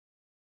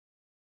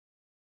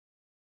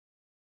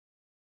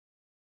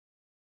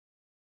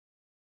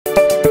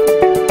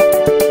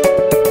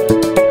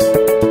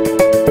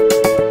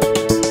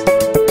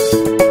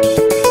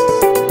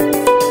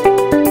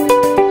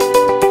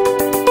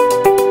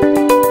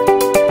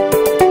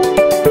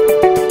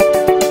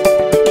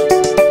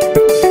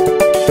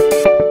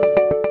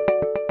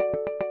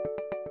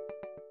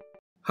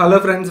Hello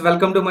friends,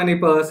 welcome to money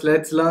purse.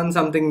 Let's learn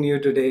something new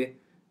today.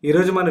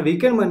 ఈరోజు మన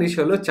weekend money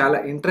షోలో చాలా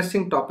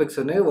interesting topics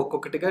ఉన్నాయి.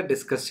 ఒక్కొక్కటిగా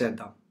డిస్కస్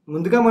చేద్దాం.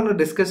 ముందుగా మనం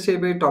డిస్కస్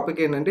చేయబోయే టాపిక్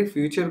ఏంటంటే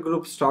ఫ్యూచర్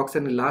గ్రూప్ స్టాక్స్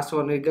అని లాస్ట్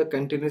 1 వీక్గా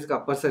కంటిన్యూస్గా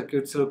అప్పర్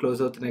సర్క్యూట్స్లో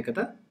క్లోజ్ అవుతున్నాయి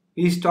కదా.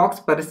 ఈ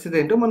స్టాక్స్ పరిస్థితి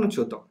ఏంటో మనం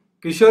చూద్దాం.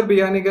 కిషోర్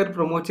బియానీ గారు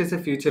ప్రమోట్ చేసే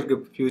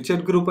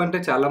ఫ్యూచర్ గ్రూప్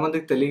అంటే చాలా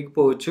మందికి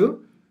తెలియకపోవచ్చు.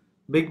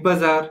 Big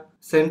Bazar,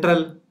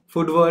 central,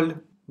 food world,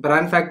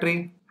 brand factory,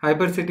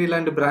 hyper city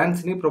లాంటి బ్రాండ్స్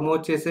ని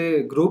ప్రమోట్ చేసే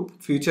గ్రూప్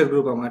ఫ్యూచర్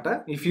గ్రూప్ అన్నమాట.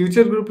 ఈ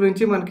ఫ్యూచర్ గ్రూప్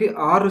నుంచి మనకి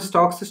 6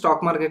 స్టాక్స్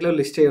స్టాక్ మార్కెట్ లో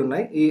లిస్ట్ అయి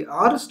ఉన్నాయి. ఈ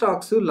 6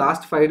 స్టాక్స్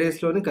లాస్ట్ 5 days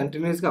లోని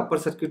కంటిన్యూస్ గా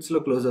అప్పర్ సర్క్యూట్స్ లో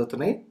క్లోజ్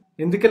అవుతున్నాయి.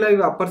 ఎందుకలా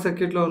ఇవి అప్పర్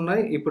సర్క్యూట్ లో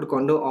ఉన్నాయి, ఇప్పుడు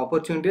కొండ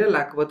ఆపర్చునిటీ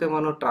లేకపోతే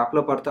మనం ట్రాప్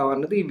లో పడతాం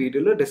అన్నది ఈ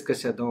వీడియోలో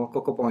డిస్కస్ చేద్దాం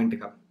ఒక్కొక్క పాయింట్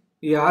గా.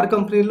 ఈ 6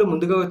 కంపెనీల్లో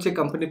ముందుగా వచ్చే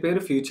కంపెనీ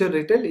పేరు ఫ్యూచర్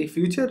రీటైల్. ఈ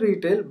future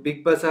retail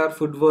big Bazar,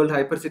 food world,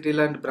 hyper city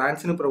లాంటి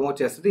బ్రాండ్స్ ని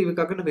ప్రమోట్ చేస్తుంది. ఇవి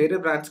కాకుండా వేరే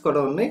బ్రాండ్స్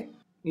కూడా ఉన్నాయి.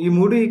 ఈ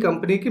 3 ఈ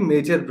కంపెనీకి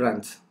మేజర్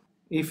బ్రాండ్స్.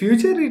 ఈ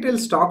ఫ్యూచర్ రీటైల్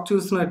స్టాక్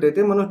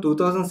చూసినట్టయితే మనం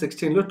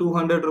 2016లో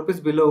 200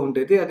 రూపీస్ బిలో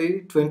ఉండేది. అది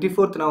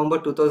 24th November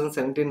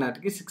 2017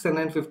 నాటికి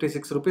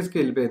 656 రూపీస్కి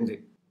వెళ్ళిపోయింది.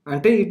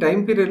 అంటే ఈ టైం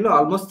పీరియడ్లో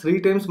ఆల్మోస్ట్ 3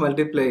 times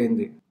మల్టిప్లై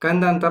అయింది. కానీ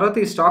దాని తర్వాత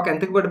ఈ స్టాక్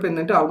ఎంతకు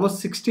పడిపోయిందంటే ఆల్మోస్ట్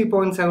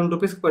 60.7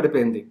 రూపీస్కి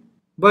పడిపోయింది.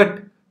 బట్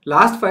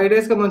లాస్ట్ 5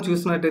 daysగా మనం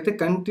చూసినట్టయితే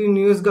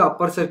కంటిన్యూస్గా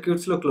అప్పర్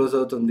సర్క్యూట్స్లో క్లోజ్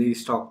అవుతుంది ఈ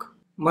స్టాక్.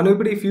 మనం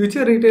ఇప్పుడు ఈ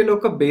ఫ్యూచర్ రీటైల్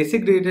ఒక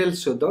బేసిక్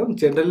డీటెయిల్స్ చూద్దాం.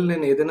 జనరల్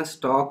నేను ఏదైనా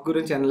స్టాక్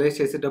గురించి అనలైజ్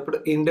చేసేటప్పుడు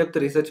ఇన్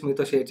డెప్త్ రీసెర్చ్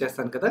మీతో షేర్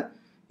చేస్తాను కదా.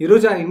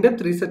 ఈరోజు ఆ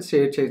ఇన్డెప్త్ రీసెర్చ్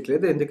షేర్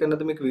చేయట్లేదు,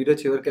 ఎందుకన్నది మీకు వీడియో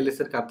చివరికి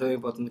వెళ్ళేసరికి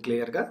అర్థమైపోతుంది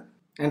క్లియర్గా.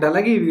 అండ్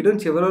అలాగే ఈ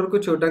వీడియోని చివరి వరకు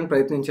చూడడానికి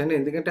ప్రయత్నించండి,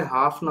 ఎందుకంటే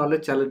హాఫ్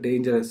నాలెడ్జ్ చాలా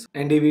డేంజరస్.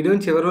 అండ్ ఈ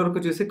వీడియోని చివరి వరకు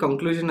చూసి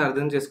కంక్లూజన్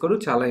అర్థం చేసుకోవడం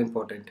చాలా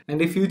ఇంపార్టెంట్.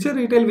 అండ్ ఈ ఫ్యూచర్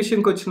రీటైల్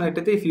విషయంకి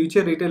వచ్చినట్టయితే ఈ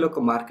ఫ్యూచర్ రీటైల్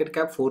ఒక మార్కెట్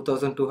క్యాప్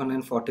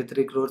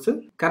 4,243 crores.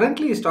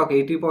 కరెంట్లీ ఈ స్టాక్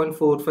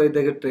 80.45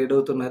 దగ్గర ట్రేడ్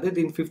అవుతున్నది.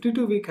 దీని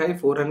 52 week హై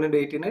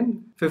 489,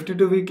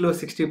 52 week లో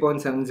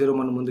 60.70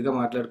 మనం ముందుగా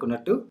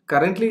మాట్లాడుకున్నట్టు.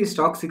 కరెంట్లీ ఈ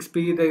స్టాక్ 6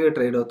 PE దగ్గర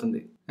ట్రేడ్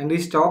అవుతుంది. అండ్ ఈ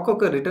స్టాక్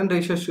ఒక రిటర్న్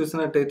రేషియోస్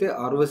చూసినట్టయితే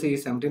ROCE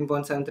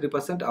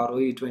 17.73%,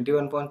 ROE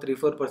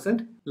 21.34%,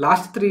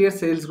 last 3 years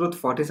sales growth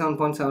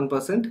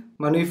 47.7%.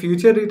 మనం ఈ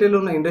ఫ్యూచర్ రీటైల్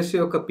ఉన్న ఇండస్ట్రీ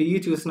యొక్క PE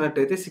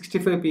చూసినట్టయితే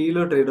 65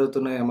 PEలో ట్రేడ్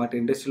అవుతున్నాయి అన్నమాట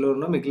ఇండస్ట్రీలో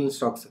ఉన్న మిగిలిన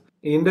స్టాక్స్.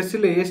 ఈ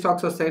ఇండస్ట్రీలో ఏ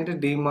స్టాక్స్ వస్తాయంటే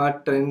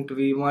డీమార్ట్, ట్రెంట్,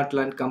 వీమార్ట్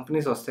లాంటి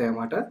కంపెనీస్ వస్తాయి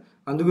అన్నమాట.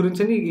 అందు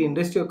గురించి ఈ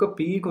ఇండస్ట్రీ యొక్క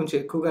PE కొంచెం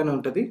ఎక్కువగానే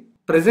ఉంటుంది.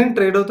 ప్రెసెంట్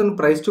ట్రేడ్ అవుతున్న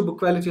ప్రైస్ టు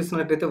బుక్ వాల్యూ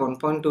చూసినట్టయితే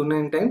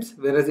 1.29 times,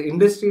 వేరస్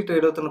ఇండస్ట్రీ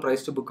ట్రేడ్ అవుతున్న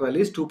price to book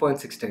value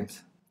 2.6 times.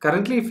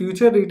 Currently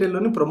future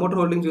రీటైల్లోని promote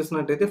holding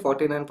చూసినట్టయితే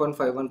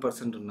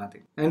 49.51% ఉన్నది.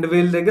 అండ్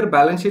వీళ్ళ దగ్గర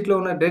బ్యాలెన్స్ షీట్లో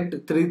ఉన్న డెట్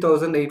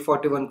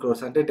 3,841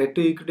 crores. అంటే డెట్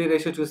టు ఈక్విటీ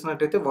రేషియో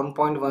చూసినట్టయితే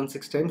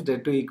 1.16 times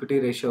debt to equity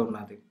ratio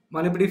ఉన్నది.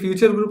 మనం ఇప్పుడు ఈ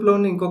ఫ్యూచర్ గ్రూప్లో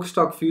ఉన్న ఇంకొక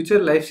stock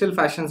future life style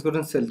fashions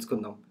గురించి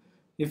తెలుసుకుందాం.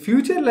 ఈ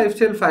ఫ్యూచర్ లైఫ్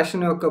స్టైల్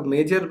ఫ్యాషన్ యొక్క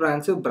major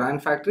brands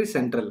brand factory,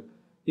 central.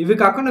 ఇవి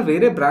కాకుండా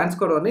వేరే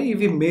బ్రాండ్స్ కూడా ఉన్నాయి,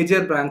 ఇవి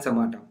మేజర్ బ్రాండ్స్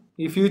అన్నమాట.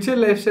 ఈ ఫ్యూచర్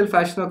లైఫ్ స్టైల్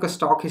ఫ్యాషన్ యొక్క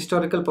స్టాక్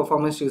హిస్టారికల్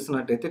పర్ఫార్మెన్స్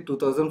చూసినట్టయితే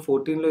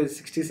 2014లో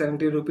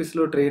 60-70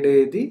 రూపీస్లో ట్రేడ్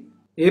అయ్యేది.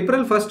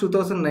 April 1st,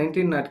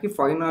 2019 నాటికి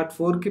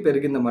 504కి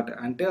పెరిగిందన్నమాట.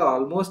 అంటే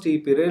ఆల్మోస్ట్ ఈ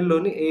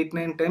పీరియడ్లోని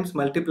 8-9 times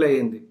మల్టిప్లై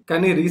అయింది.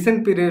 కానీ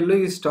రీసెంట్ పీరియడ్లో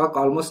ఈ స్టాక్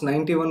ఆల్మోస్ట్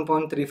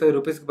 91.35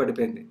 రూపీస్కి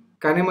పడిపోయింది.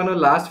 కానీ మనం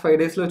లాస్ట్ 5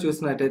 daysలో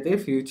చూసినట్టయితే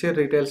ఫ్యూచర్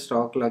రీటైల్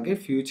స్టాక్ లాగే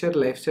future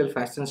life style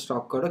fashion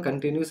stock కూడా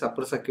కంటిన్యూస్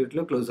అప్పర్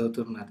సర్క్యూట్లో క్లోజ్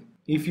అవుతున్నది.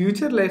 ఈ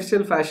ఫ్యూచర్ లైఫ్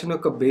స్టైల్ ఫ్యాషన్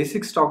యొక్క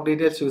బేసిక్ స్టాక్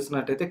డీటెయిల్స్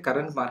చూసినట్టయితే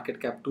current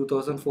market cap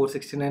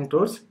 2,469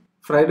 crores.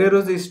 Friday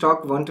రోజు ఈ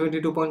స్టాక్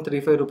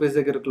 122.35 రూపీస్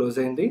దగ్గర క్లోజ్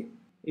అయింది.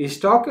 ఈ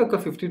స్టాక్ యొక్క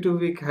 52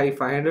 week హై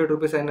 500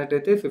 రూపీస్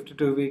అయినట్టయితే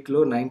 52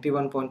 weekలో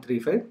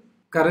 91.35.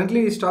 కరెంట్లీ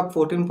ఈ stock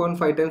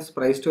 14.5 times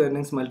price to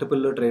earnings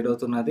మల్టిపుల్లో trade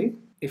అవుతున్నది.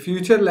 ఈ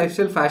ఫ్యూచర్ లైఫ్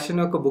స్టైల్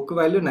ఫ్యాషన్ యొక్క బుక్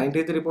వాల్యూ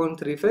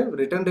 93.35.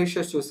 రిటర్న్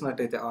రేషియోస్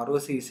చూసినట్టయితే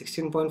ROCE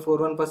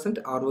 16.41%,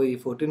 ROE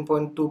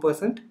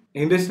 14.2%.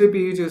 ఇండస్ట్రీ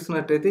PE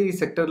చూసినట్టయితే ఈ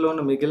సెక్టర్లో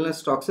ఉన్న మిగిలిన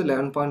స్టాక్స్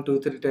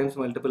 11.23 times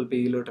మల్టిపుల్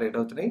PEలో ట్రేడ్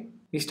అవుతున్నాయి.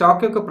 ఈ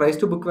స్టాక్ యొక్క ప్రైస్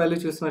టు బుక్ వాల్యూ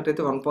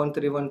చూసినట్టయితే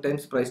 1.31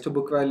 times price to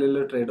book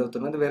వాల్యూలో trade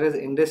అవుతున్నది, వేరే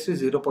ఇండస్ట్రీ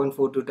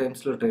 0.42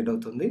 timesలో ట్రేడ్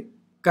అవుతుంది.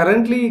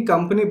 కరెంట్లీ ఈ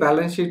కంపెనీ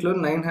బ్యాలెన్స్ షీట్లో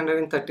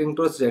 913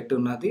 crores డెట్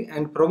ఉన్నది.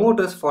 అండ్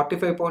ప్రమోటర్స్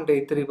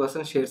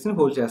 45.83% షేర్స్ని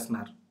హోల్డ్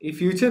చేస్తున్నారు. ఈ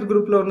ఫ్యూచర్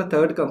గ్రూప్లో ఉన్న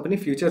థర్డ్ కంపెనీ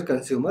ఫ్యూచర్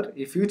కన్స్యూమర్.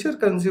 ఈ ఫ్యూచర్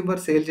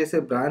కన్స్యూమర్ సేల్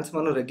చేసే బ్రాండ్స్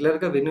మనం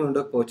రెగ్యులర్గా విని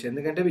ఉండకపోవచ్చు,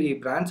 ఎందుకంటే ఈ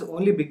బ్రాండ్స్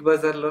ఓన్లీ బిగ్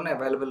బజార్లోనే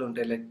అవైలబుల్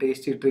ఉంటాయి. లైక్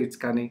టేస్టీ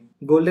ట్రీట్స్ కానీ,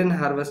 గోల్డెన్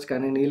హార్వెస్ట్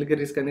కానీ,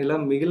 నీలగిరీస్ కానీ, ఇలా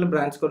మిగిలిన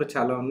బ్రాండ్స్ కూడా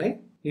చాలా ఉన్నాయి.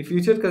 ఈ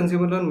ఫ్యూచర్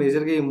కన్స్యూమర్లో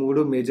మేజర్గా ఈ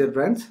 3 మేజర్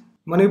బ్రాండ్స్.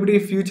 మనం ఇప్పుడు ఈ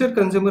ఫ్యూచర్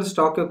కన్స్యూమర్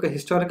స్టాక్ యొక్క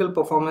హిస్టారికల్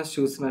పర్ఫార్మెన్స్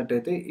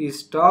చూసినట్టయితే ఈ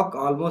స్టాక్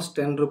ఆల్మోస్ట్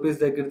 10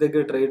 రూపీస్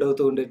దగ్గర ట్రేడ్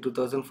అవుతూ ఉండే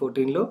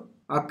 2014లో.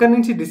 అక్కడి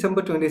నుంచి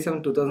December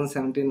 27,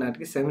 2017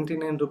 నాటికి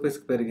 79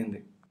 రూపీస్కి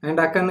పెరిగింది. అండ్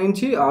అక్కడ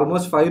నుంచి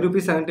ఆల్మోస్ట్ 5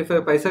 రూపీస్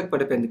 75 పైసాకి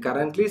పడిపోయింది.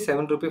 కరెంట్లీ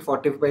 7 రూపీస్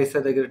 40 పైసా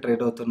దగ్గర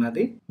ట్రేడ్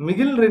అవుతున్నది.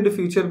 మిగిలిన 2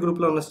 ఫ్యూచర్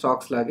గ్రూప్లో ఉన్న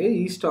స్టాక్స్ లాగే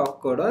ఈ స్టాక్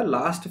కూడా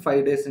లాస్ట్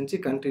 5 days నుంచి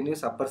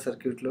కంటిన్యూస్ అప్పర్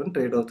సర్క్యూట్లో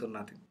ట్రేడ్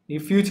అవుతున్నది. ఈ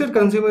ఫ్యూచర్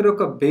కన్స్యూమర్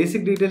యొక్క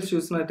బేసిక్ డీటెయిల్స్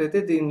చూసినట్టయితే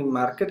దీని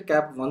market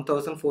cap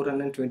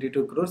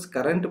 1,422 crores,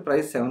 current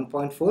price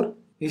 7.4.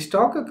 ఈ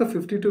స్టాక్ యొక్క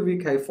 52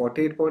 వీక్ హై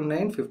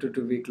 48.9,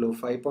 52 వీక్ లో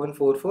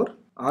 5.44,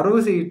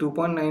 ROCE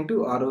 2.92,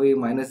 ROE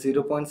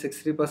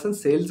 -0.63%,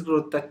 sales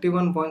growth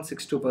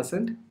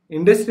 31.62%.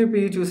 Industry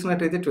PE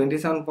చూసినట్టయితే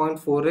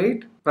 27.48,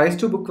 price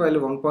to book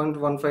value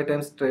 1.15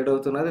 times trade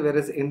అవుతున్నది,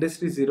 వేరేస్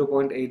ఇండస్ట్రీ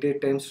 0.88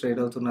 టైమ్స్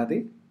ట్రేడ్ అవుతున్నది.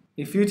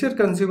 ఈ ఫ్యూచర్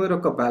కన్స్యూమర్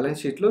యొక్క బ్యాలెన్స్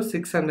షీట్లో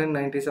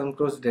 697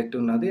 క్రోర్స్ డెట్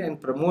ఉన్నది అండ్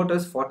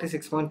ప్రమోటర్స్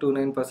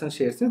 46.29%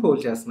 షేర్స్ని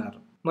హోల్డ్ చేస్తున్నారు.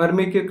 మరి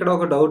మీకు ఇక్కడ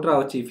ఒక డౌట్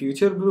రావచ్చు, ఈ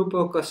ఫ్యూచర్ గ్రూప్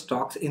యొక్క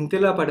స్టాక్స్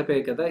ఇంతలా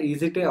పడిపోయాయి కదా,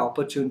 ఈజీటే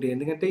ఆపర్చునిటీ.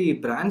 ఎందుకంటే ఈ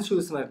బ్రాండ్స్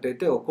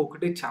చూసినట్టయితే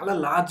ఒక్కొక్కటి చాలా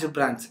లార్జ్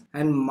బ్రాండ్స్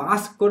అండ్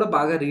మాస్ కూడా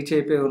బాగా రీచ్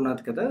అయిపోయి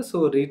ఉన్నది కదా. సో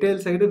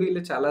రీటైల్ సైడ్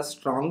వీళ్ళు చాలా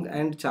స్ట్రాంగ్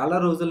అండ్ చాలా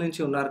రోజుల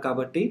నుంచి ఉన్నారు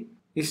కాబట్టి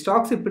ఈ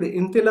స్టాక్స్ ఇప్పుడు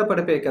ఇంతలా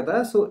పడిపోయాయి కదా,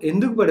 సో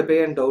ఎందుకు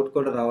పడిపోయాయి అని డౌట్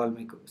కూడా రావాలి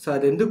మీకు. సో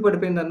అది ఎందుకు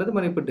పడిపోయింది అన్నది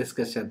మనం ఇప్పుడు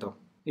డిస్కస్ చేద్దాం.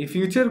 ఈ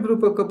ఫ్యూచర్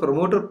గ్రూప్ యొక్క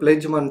ప్రమోటర్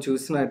ప్లెడ్జ్ మనం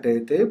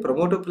చూసినట్టయితే,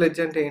 ప్రమోటర్ ప్లెడ్జ్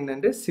అంటే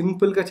ఏంటంటే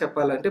సింపుల్గా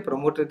చెప్పాలంటే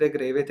ప్రమోటర్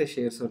దగ్గర ఏవైతే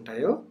షేర్స్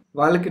ఉంటాయో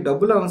వాళ్ళకి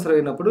డబ్బులు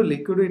అవసరమైనప్పుడు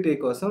లిక్విడిటీ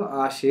కోసం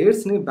ఆ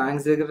షేర్స్ని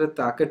బ్యాంక్స్ దగ్గర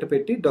తాకట్టు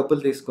పెట్టి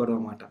డబ్బులు తీసుకోవడం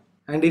అన్నమాట.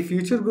 అండ్ ఈ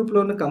ఫ్యూచర్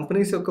గ్రూప్లో ఉన్న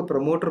కంపెనీస్ యొక్క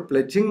ప్రమోటర్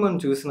ప్లెడ్జింగ్ మనం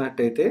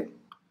చూసినట్టయితే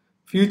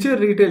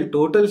ఫ్యూచర్ రీటైల్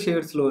టోటల్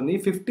షేర్స్లోని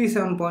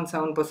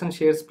 57.7%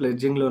 షేర్స్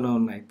ప్లెడ్జింగ్లోనే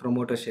ఉన్నాయి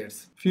promoter shares.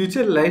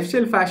 Future life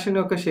style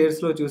fashion యొక్క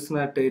షేర్స్లో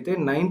చూసినట్టయితే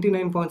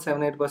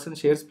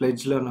 99.78% షేర్స్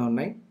ప్లెడ్జ్లోనే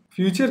ఉన్నాయి.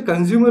 ఫ్యూచర్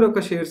కన్స్యూమర్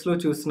యొక్క షేర్స్లో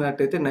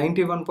చూసినట్టయితే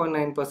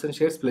 91.9%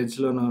 షేర్స్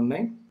ప్లెడ్జ్లోనే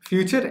ఉన్నాయి.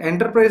 ఫ్యూచర్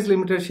ఎంటర్ప్రైజ్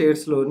లిమిటెడ్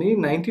షేర్స్లోని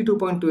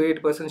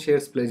 92.28%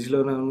 షేర్స్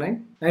ప్లెడ్జ్లోనే ఉన్నాయి.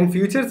 And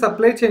future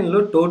supply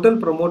చైన్లో total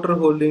promoter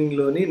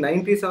హోల్డింగ్లోని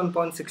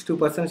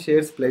 97.62%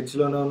 shares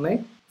ప్లెడ్జ్లోనే ఉన్నాయి.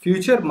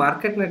 Future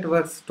market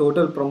networks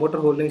total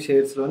promoter holding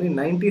షేర్స్లోని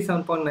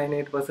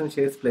 97.98%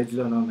 shares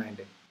ప్లెడ్జ్లోనే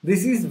ఉన్నాయండి.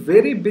 This is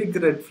very big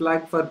red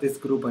flag for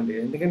this group అండి.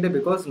 ఎందుకంటే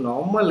బికాస్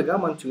నార్మల్గా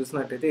మనం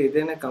చూసినట్టయితే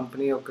ఏదైనా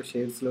కంపెనీ యొక్క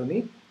షేర్స్లోని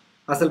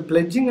అసలు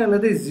ప్లెడ్జింగ్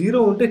అనేది జీరో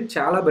ఉంటే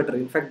చాలా బెటర్.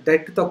 ఇన్ఫాక్ట్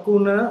డెట్ తక్కువ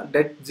ఉన్నా,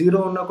 డెట్ జీరో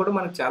ఉన్నా కూడా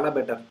మనకు చాలా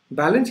బెటర్.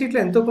 బ్యాలెన్స్ షీట్లో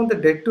ఎంతో కొంత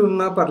డెట్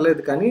ఉన్నా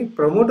పర్లేదు, కానీ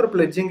promoter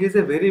pledging is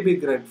a very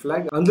big red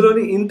flag.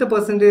 అందులోని ఇంత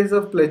పర్సెంటేజ్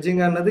ఆఫ్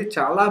ప్లెడ్జింగ్ అన్నది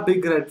చాలా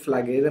బిగ్ రెడ్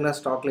ఫ్లాగ్ ఏదైనా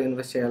స్టాక్లో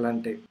ఇన్వెస్ట్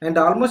చేయాలంటే. అండ్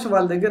ఆల్మోస్ట్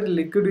వాళ్ళ దగ్గర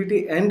లిక్విడిటీ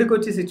ఎండ్కి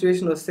వచ్చే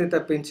సిచ్యువేషన్ వస్తే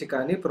తప్పించి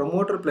కానీ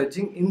ప్రమోటర్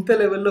ప్లెడ్జింగ్ ఇంత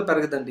లెవెల్లో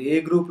పెరగదండి ఏ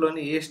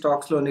గ్రూప్లోని ఏ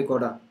స్టాక్స్లోని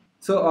కూడా.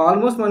 సో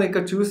ఆల్మోస్ట్ మనం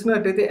ఇక్కడ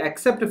చూసినట్టయితే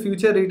ఎక్సెప్ట్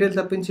ఫ్యూచర్ రీటైల్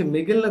తప్పించి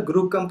మిగిలిన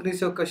గ్రూప్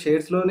కంపెనీస్ యొక్క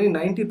షేర్స్లోని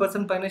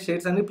 90% పైన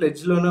షేర్స్ అన్ని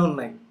ప్లెడ్జ్లోనే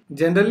ఉన్నాయి.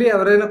 జనరల్లీ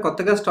ఎవరైనా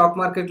కొత్తగా స్టాక్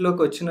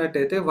మార్కెట్లోకి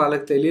వచ్చినట్టయితే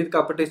వాళ్ళకి తెలియదు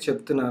కాబట్టి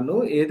చెప్తున్నాను,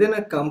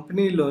 ఏదైనా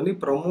కంపెనీలోని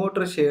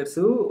ప్రమోటర్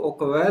షేర్స్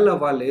ఒకవేళ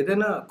వాళ్ళు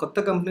ఏదైనా కొత్త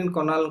కంపెనీని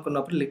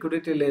కొనాలనుకున్నప్పుడు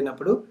లిక్విడిటీ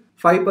లేనప్పుడు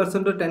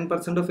 5%,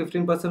 10%,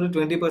 15%,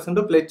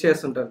 20% ప్లెడ్జ్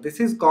చేస్తుంటారు.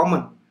 This is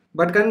common.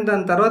 బట్ కానీ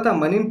దాని తర్వాత ఆ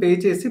మనీని పే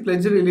చేసి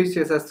ప్లెడ్జ్ రిలీజ్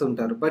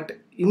చేసేస్తుంటారు. బట్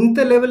ఇంత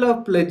లెవెల్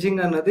ఆఫ్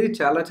ప్లెడ్జింగ్ అన్నది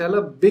చాలా చాలా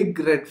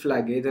బిగ్ రెడ్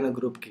ఫ్లాగ్ ఏదైనా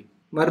గ్రూప్కి.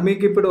 మరి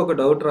మీకు ఇప్పుడు ఒక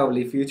డౌట్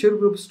రావాలి, ఫ్యూచర్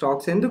గ్రూప్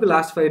స్టాక్స్ ఎందుకు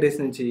లాస్ట్ 5 days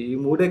నుంచి, ఈ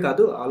 3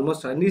 కాదు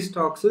ఆల్మోస్ట్ అన్ని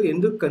స్టాక్స్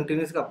ఎందుకు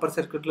కంటిన్యూస్గా అప్పర్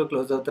సర్క్యూట్లో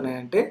క్లోజ్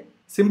అవుతున్నాయంటే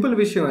సింపుల్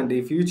విషయం అండి.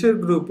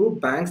 ఫ్యూచర్ గ్రూప్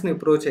బ్యాంక్స్ని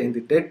అప్రోచ్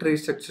అయింది డెట్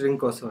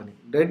రీస్ట్రక్చరింగ్ కోసం అని.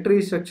 డెట్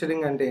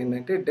రీస్ట్రక్చరింగ్ అంటే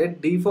ఏంటంటే డెట్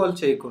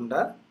డిఫాల్ట్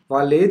చేయకుండా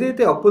వాళ్ళు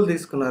ఏదైతే అప్పులు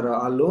తీసుకున్నారో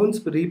ఆ లోన్స్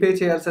రీపే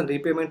చేయాల్సిన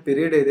రీపేమెంట్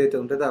పీరియడ్ ఏదైతే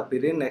ఉంటుందో ఆ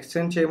పీరియడ్ని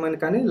ఎక్స్టెండ్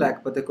చేయమని కానీ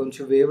లేకపోతే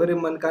కొంచెం వేవర్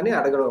ఇవ్వమని కానీ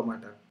అడగడం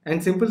అన్నమాట.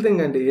 అండ్ సింపుల్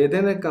థింగ్ అండి,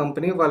 ఏదైనా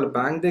కంపెనీ వాళ్ళ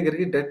బ్యాంక్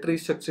దగ్గరికి డెట్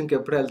రీస్ట్రక్చరింగ్కి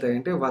ఎప్పుడు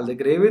వెళ్తాయంటే వాళ్ళ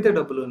దగ్గర ఏవైతే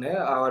డబ్బులు ఉన్నాయో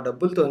ఆ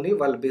డబ్బులతోని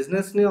వాళ్ళ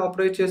బిజినెస్ని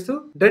ఆపరేట్ చేస్తూ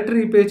డెట్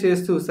రీపే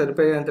చేస్తూ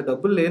సరిపోయేంత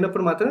డబ్బులు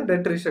లేనప్పుడు మాత్రం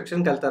డెట్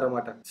రీస్ట్రక్చరింగ్కి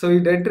వెళ్తారన్నమాట. సో ఈ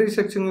డెట్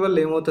రీస్ట్రక్చరింగ్ వల్ల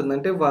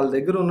ఏమవుతుందంటే వాళ్ళ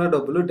దగ్గర ఉన్న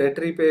డబ్బులు డెట్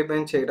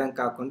రీపేమెంట్ చేయడానికి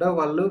కాకుండా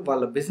వాళ్ళు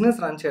వాళ్ళ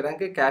బిజినెస్ రన్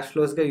చేయడానికి క్యాష్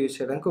ఫ్లోస్గా యూజ్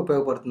చేయడానికి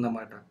ఉపయోగపడుతుంది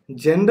అన్నమాట.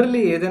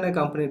 జనరల్లీ ఏదైనా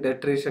కంపెనీ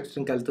డెట్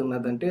రీస్ట్రక్చరింగ్కి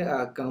వెళ్తున్నదంటే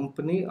ఆ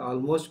కంపెనీ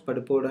ఆల్మోస్ట్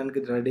పడిపోవడానికి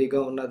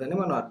రెడీగా ఉన్నదని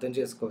మనం అర్థం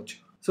చేసుకోవచ్చు.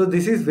 So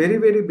this is very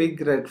very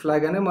big red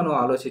flag అనే మనం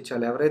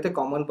ఆలోచించాలి. ఎవరైతే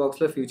కామన్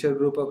బాక్స్లో ఫ్యూచర్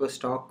గ్రూప్ ఒక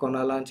స్టాక్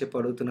కొనాలా అని చెప్పి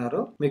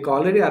అడుగుతున్నారో మీకు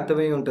ఆల్రెడీ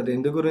అర్థమై ఉంటుంది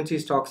ఎందుకు గురించి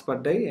ఈ స్టాక్స్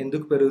పడ్డాయి,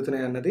 ఎందుకు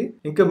పెరుగుతున్నాయి అన్నది.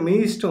 ఇంకా మీ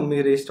ఇష్టం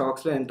మీరు ఈ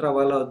స్టాక్స్లో ఎంటర్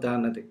అవ్వాలా వద్దా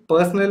అన్నది.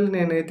 పర్సనల్లీ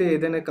నేనైతే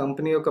ఏదైనా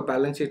కంపెనీ యొక్క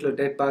బ్యాలెన్స్ షీట్లో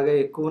డెట్ బాగా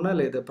ఎక్కువ ఉన్నా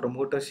లేదా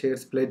ప్రమోటర్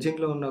షేర్స్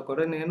ప్లెడ్జింగ్లో ఉన్నా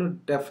కూడా నేను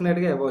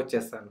డెఫినెట్గా అవాయిడ్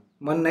చేస్తాను.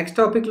 మన నెక్స్ట్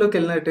టాపిక్లోకి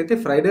వెళ్ళినట్టయితే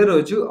ఫ్రైడే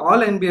రోజు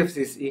all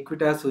NBFCs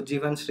Equitas,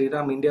 Ujjivan,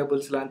 Sriram, India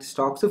bulls లాంటి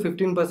స్టాక్స్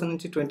 15%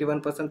 నుంచి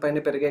 21% పైన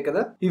పెరిగాయి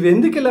కదా. ఇవి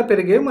ఎందుకు ఇలా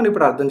పెరిగాయో మనం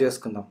ఇప్పుడు అర్థం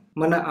చేసుకుందాం.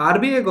 మన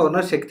ఆర్బీఐ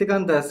గవర్నర్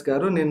శక్తికాంత్ దాస్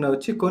గారు నిన్న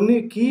వచ్చి కొన్ని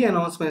కీ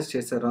అనౌన్స్మెంట్స్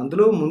చేశారు.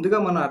 అందులో ముందుగా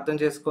మనం అర్థం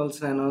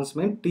చేసుకోవాల్సిన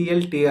అనౌన్స్మెంట్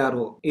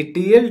TLTRO. ఈ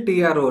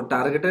TLTRO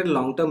targeted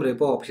long term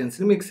repo options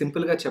ని మీకు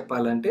సింపుల్ గా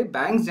చెప్పాలంటే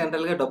బ్యాంక్స్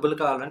జనరల్ గా డబ్బులు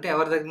కావాలంటే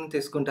ఎవరి దగ్గర నుంచి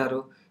తీసుకుంటారు,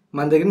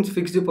 మన దగ్గర నుంచి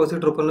ఫిక్స్డ్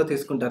డిపాజిట్ రూపంలో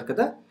తీసుకుంటారు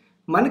కదా.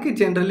 మనకి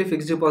జనరల్లీ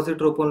ఫిక్స్డ్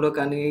డిపాజిట్ రూపంలో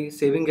కానీ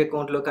సేవింగ్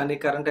అకౌంట్లో కానీ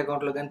కరెంట్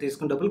అకౌంట్లో కానీ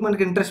తీసుకున్న డబ్బులు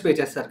మనకి ఇంట్రెస్ట్ పే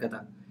చేస్తారు కదా.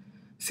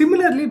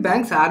 సిమిలర్లీ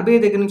బ్యాంక్స్ ఆర్బీఐ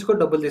దగ్గర నుంచి కూడా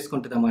డబ్బులు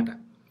తీసుకుంటుంది అన్నమాట.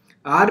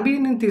 ఆర్బీఐ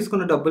నుంచి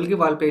తీసుకున్న డబ్బులకి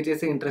వాళ్ళు పే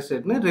చేసే ఇంట్రెస్ట్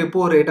రేట్ని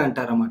రెపో రేట్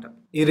అంటారన్నమాట.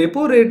 ఈ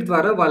రెపో రేట్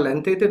ద్వారా వాళ్ళు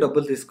ఎంతైతే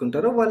డబ్బులు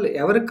తీసుకుంటారో వాళ్ళు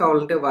ఎవరికి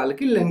కావాలంటే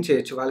వాళ్ళకి లెండ్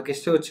చేయొచ్చు. వాళ్ళకి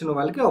ఇష్టం వచ్చిన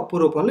వాళ్ళకి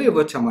అప్పు రూపంలో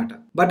ఇవ్వచ్చు అన్నమాట.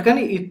 బట్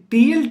కానీ ఈ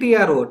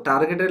టీఎల్టీఆర్ఓ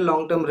targeted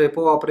long term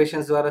repo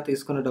operations ద్వారా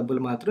తీసుకున్న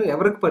డబ్బులు మాత్రం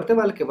ఎవరికి పడితే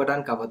వాళ్ళకి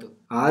ఇవ్వడానికి అవ్వదు.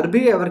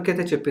 ఆర్బీఐ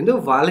ఎవరికైతే చెప్పిందో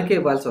వాళ్ళకే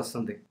ఇవ్వాల్సి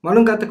వస్తుంది.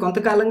 మనం గత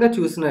కొంతకాలంగా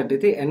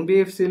చూసినట్టయితే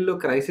ఎన్బిఎఫ్సిల్లో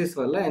క్రైసిస్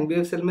వల్ల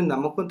ఎన్బిఎఫ్సిల మీద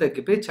నమ్మకం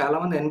తగ్గిపోయి చాలా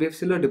మంది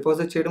ఎన్బిఎఫ్సిలో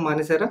డిపాజిట్ చేయడం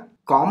మానేశారా?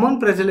 కామన్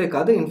ప్రజలే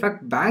కాదు,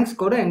 ఇన్ఫాక్ట్ బ్యాంక్స్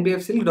కూడా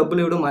ఎన్బిఎఫ్సిలకు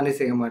డబ్బులు ఇవ్వడం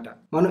మానేసాయి అన్నమాట.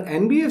 మనం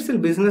ఎన్బిఎఫ్సిల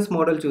బిజినెస్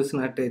మోడల్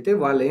చూసినట్టయితే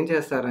వాళ్ళు ఏం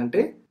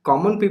చేస్తారంటే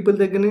కామన్ పీపుల్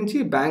దగ్గర నుంచి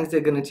బ్యాంక్స్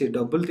దగ్గర నుంచి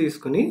డబ్బులు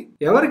తీసుకుని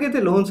ఎవరికైతే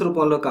లోన్స్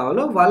రూపంలో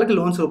కావాలో వాళ్ళకి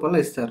లోన్స్ రూపంలో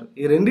ఇస్తారు.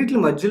 ఈ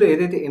రెండింటి మధ్యలో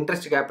ఏదైతే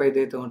ఇంట్రెస్ట్ గ్యాప్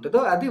ఏదైతే ఉంటుందో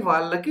అది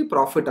వాళ్ళకి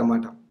ప్రాఫిట్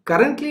అన్నమాట.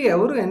 కరెంట్లీ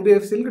ఎవరు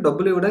ఎన్బిఎఫ్సిలకు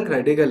డబ్బులు ఇవ్వడానికి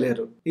రెడీగా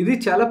లేరు. ఇది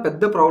చాలా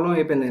పెద్ద ప్రాబ్లం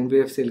అయిపోయింది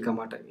ఎన్బిఎఫ్సిలకు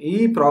అన్నమాట. ఈ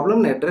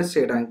ప్రాబ్లమ్ని అడ్రస్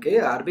చేయడానికి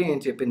ఆర్బీఐ ఏం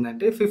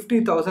చెప్పిందంటే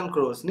 50,000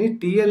 crores ని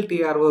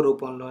టీఎల్టీఆర్ఓ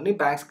రూపంలోని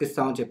బ్యాంక్స్ కి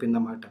ఇస్తామని చెప్పింది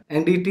అన్నమాట.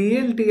 అండ్ ఈ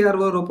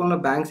టీఎల్టీఆర్ఓ రూపంలో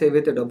బ్యాంక్స్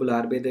ఏవైతే డబ్బులు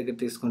ఆర్బీఐ దగ్గర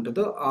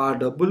తీసుకుంటుందో ఆ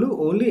డబ్బులు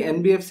ఓన్లీ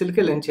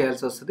ఎన్బిఎఫ్సిలకే లెండ్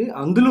చేయాల్సి వస్తుంది.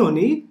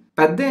 అందులోని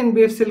పెద్ద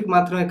ఎన్బిఎఫ్సిలకు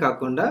మాత్రమే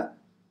కాకుండా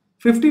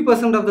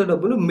 50% ఆఫ్ ద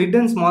డబ్బులు మిడ్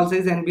అండ్ స్మాల్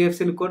సైజ్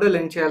ఎన్బిఎఫ్సిలకు కూడా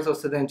లెండ్ చేయాల్సి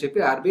వస్తుంది అని చెప్పి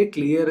ఆర్బీఐ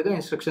క్లియర్గా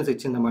ఇన్స్ట్రక్షన్స్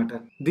ఇచ్చిందన్నమాట.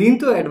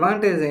 దీంతో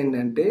అడ్వాంటేజ్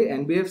ఏంటంటే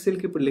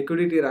ఎన్బిఎఫ్సిలకి ఇప్పుడు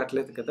లిక్విడిటీ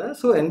రావట్లేదు కదా,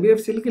 సో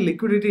ఎన్బిఎఫ్సిలకి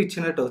లిక్విడిటీ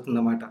ఇచ్చినట్టు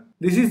అవుతుందన్నమాట.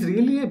 This is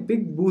really a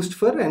big Boost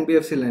for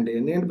ఎన్బిఎఫ్సిల్ అండి.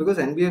 ఎందుకంటే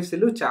బికాస్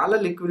ఎన్బిఎఫ్సిలు చాలా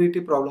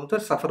లిక్విడిటీ ప్రాబ్లమ్తో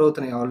సఫర్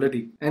అవుతున్నాయి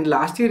ఆల్రెడీ. అండ్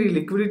లాస్ట్ ఇయర్ ఈ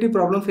లిక్విడిటీ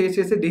ప్రాబ్లమ్ ఫేస్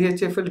చేసి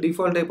డిహెచ్ఎఫ్ఎల్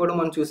డిఫాల్ట్ అయిపోవడం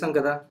మనం చూసాం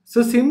కదా. సో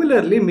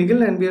సిమిలర్లీ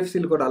మిగిలిన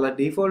ఎన్బిఎఫ్సిలు కూడా అలా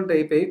డిఫాల్ట్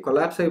అయిపోయి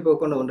కొలాప్స్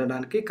అయిపోకుండా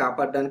ఉండడానికి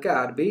కాపాడడానికి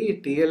ఆర్బీఐ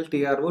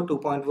టీఎల్టీఆర్ఓ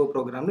 2.0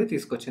 ప్రోగ్రామ్ ని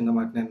తీసుకొచ్చింది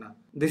అన్నమాట నిన్న.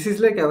 దిస్ ఈస్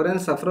లైక్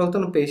ఎవరైనా సఫర్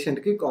అవుతున్న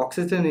పేషెంట్ కి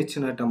ఆక్సిజన్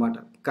ఇచ్చినట్టు అన్నమాట.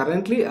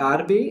 కరెంట్లీ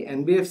ఆర్బీఐ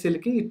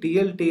ఎన్బిఎఫ్సిలకి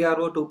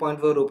టీఎల్టీఆర్ఓ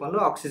 2.0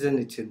 రూపంలో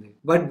ఆక్సిజన్ ఇచ్చింది.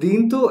 బట్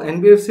దీంతో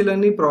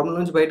ఎన్బిఎఫ్సిలన్నీ ప్రాబ్లం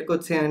నుంచి బయటకు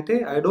వచ్చాయంటే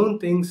ఐ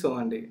డోంట్ థింక్ సో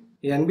అండి.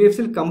 ఈ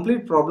ఎన్బిఎఫ్సిల్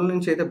కంప్లీట్ ప్రాబ్లం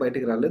నుంచి అయితే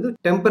బయటకు రాలేదు.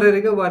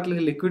 టెంపరీగా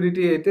వాటికి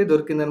లిక్విడిటీ అయితే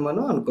దొరికిందని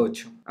మనం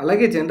అనుకోవచ్చు.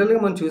 అలాగే జనరల్గా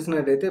మనం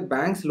చూసినట్టయితే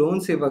బ్యాంక్స్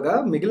లోన్స్ ఇవ్వగా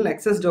మిగిలిన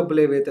ఎక్సెస్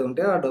డబ్బులు ఏవైతే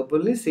ఉంటాయో ఆ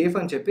డబ్బుల్ని సేఫ్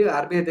అని చెప్పి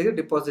ఆర్బీఐ దగ్గర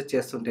డిపాజిట్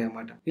చేస్తుంటాయి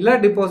అన్నమాట. ఇలా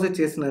డిపాజిట్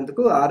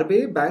చేసినందుకు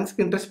ఆర్బీఐ బ్యాంక్స్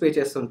కి ఇంట్రెస్ట్ పే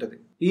చేస్తుంటది.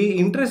 ఈ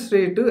ఇంట్రెస్ట్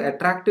రేటు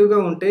అట్రాక్టివ్ గా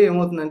ఉంటే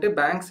ఏమవుతుందంటే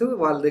బ్యాంక్స్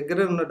వాళ్ళ దగ్గర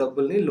ఉన్న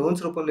డబ్బుల్ని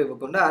లోన్స్ రూపంలో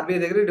ఇవ్వకుండా ఆర్బీఐ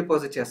దగ్గర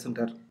డిపాజిట్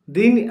చేస్తుంటారు.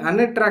 దీన్ని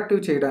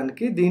అన్అట్రాక్టివ్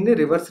చేయడానికి దీన్ని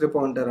రివర్స్ రిపో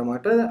అంటారు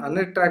అన్నమాట.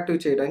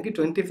 అన్అట్రాక్టివ్ చేయడానికి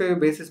 25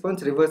 బేసిస్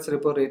పాయింట్స్ రివర్స్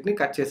రిపో రేట్ ని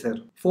కట్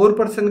చేశారు.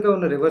 4% గా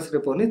ఉన్న రివర్స్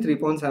రిపోని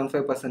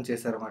 3.75%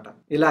 చేశారు అన్నమాట.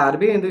 ఇలా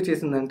ఆర్బీఐ ఎందుకు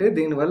చేసిందంటే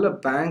దీనివల్ల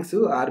బ్యాంక్స్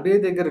ఆర్బీఐ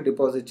దగ్గర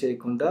డిపాజిట్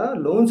చేయకుండా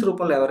లోన్స్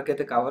రూపంలో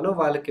ఎవరికైతే కావాలో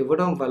వాళ్ళకి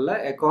ఇవ్వడం వల్ల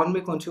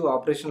ఎకానమీ కొంచెం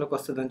ఆపరేషన్ లోకి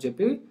వస్తుందని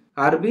చెప్పి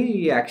ఆర్బీఐ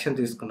ఈ యాక్షన్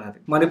తీసుకున్నది.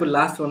 మరి ఇప్పుడు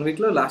లాస్ట్ 1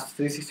 వీక్ లో లాస్ట్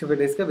 365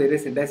 డేస్ గా వేరే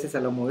ఇండెక్సెస్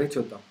ఎలా మూవ్ అయ్యి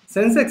చూద్దాం.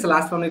 సెన్సెక్స్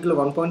లాస్ట్ 1 వీక్ లో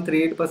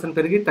 1.38%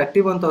 పెరిగి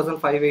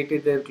 31,580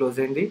 దగ్గర క్లోజ్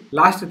అయింది.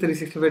 లాస్ట్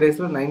 365 డేస్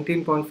లో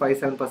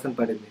 19.57%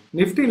 పడింది.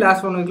 నిఫ్టీ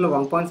లాస్ట్ 1 వీక్ లో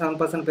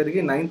 1.7%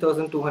 పెరిగి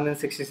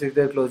 9,266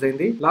 దగ్గర క్లోజ్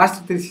అయింది. లాస్ట్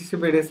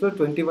 365 డేస్ లో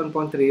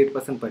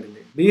 21.38%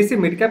 పడింది. బీఎస్సీ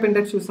మిడ్ క్యాప్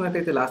ఇండెక్స్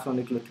చూసినట్టయితే లాస్ట్ 1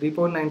 వీక్ లో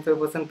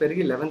 3.95%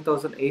 పెరిగి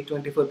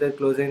 11,824 దగ్గర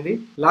క్లోజ్ అయింది.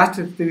 లాస్ట్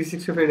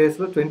 365 డేస్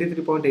లో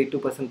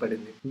 23.82%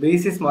 పడింది.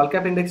 బీఎస్సీ స్మాల్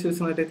క్యాప్ ఇండెక్స్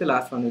చూసినట్టయితే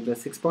లాస్ట్ 1 వీక్ లో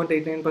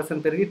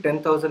 6.89% పెరిగి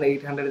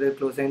 10,800 దగ్గర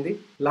క్లోజ్ అయింది.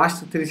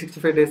 లాస్ట్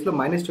 365 డేస్ లో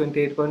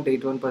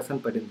 -28.81%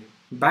 పడింది.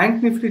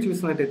 బ్యాంక్ నిఫ్టీ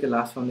చూసినట్టయితే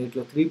లాస్ట్ 1 వీక్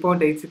లో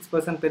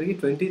 3.86% పెరిగి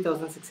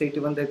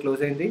 20,681 దగ్గర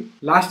క్లోజ్ అయింది.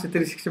 లాస్ట్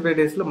 365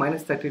 డేస్ లో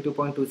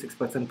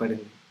 -32.26%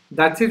 పడింది.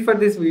 That's it for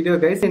this video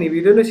guys. నేను ఈ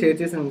వీడియోలో షేర్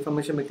చేసిన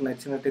ఇన్ఫర్మేషన్ మీకు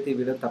నచ్చినట్టయితే ఈ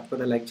వీడియో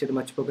తప్పకుండా లైక్ చేయడం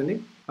మర్చిపోకండి.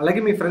 అలాగే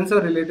మీ ఫ్రెండ్స్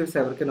ఆర్ రిలేటివ్స్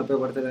ఎవరికైనా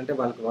ఉపయోగపడుతుందంటే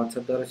వాళ్ళకి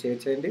వాట్సాప్ ద్వారా షేర్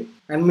చేయండి.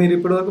 అండ్ మీరు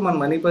ఇప్పటివరకు మన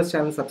మనీ పర్స్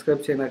ఛానల్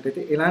సబ్స్క్రైబ్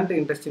చేయనట్టయితే ఇలాంటి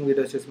ఇంట్రెస్టింగ్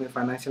వీడియోస్ చూసి మీ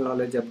ఫైనాన్షియల్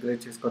నాలెడ్జ్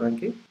అప్గ్రేడ్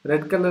చేసుకోవడానికి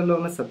రెడ్ కలర్లో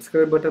ఉన్న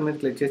సబ్స్క్రైబ్ బటన్ మీద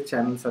క్లిక్ చేసి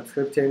ఛానల్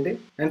సబ్స్క్రైబ్ చేయండి.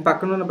 అండ్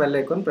పక్కన ఉన్న బెల్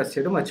ఐకాన్ ప్రెస్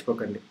చేయడం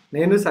మర్చిపోకండి.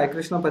 నేను సాయి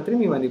కృష్ణ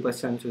పత్రి మీ మనీ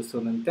పర్స్ ఛానల్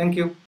చూస్తున్నాను. Thank you.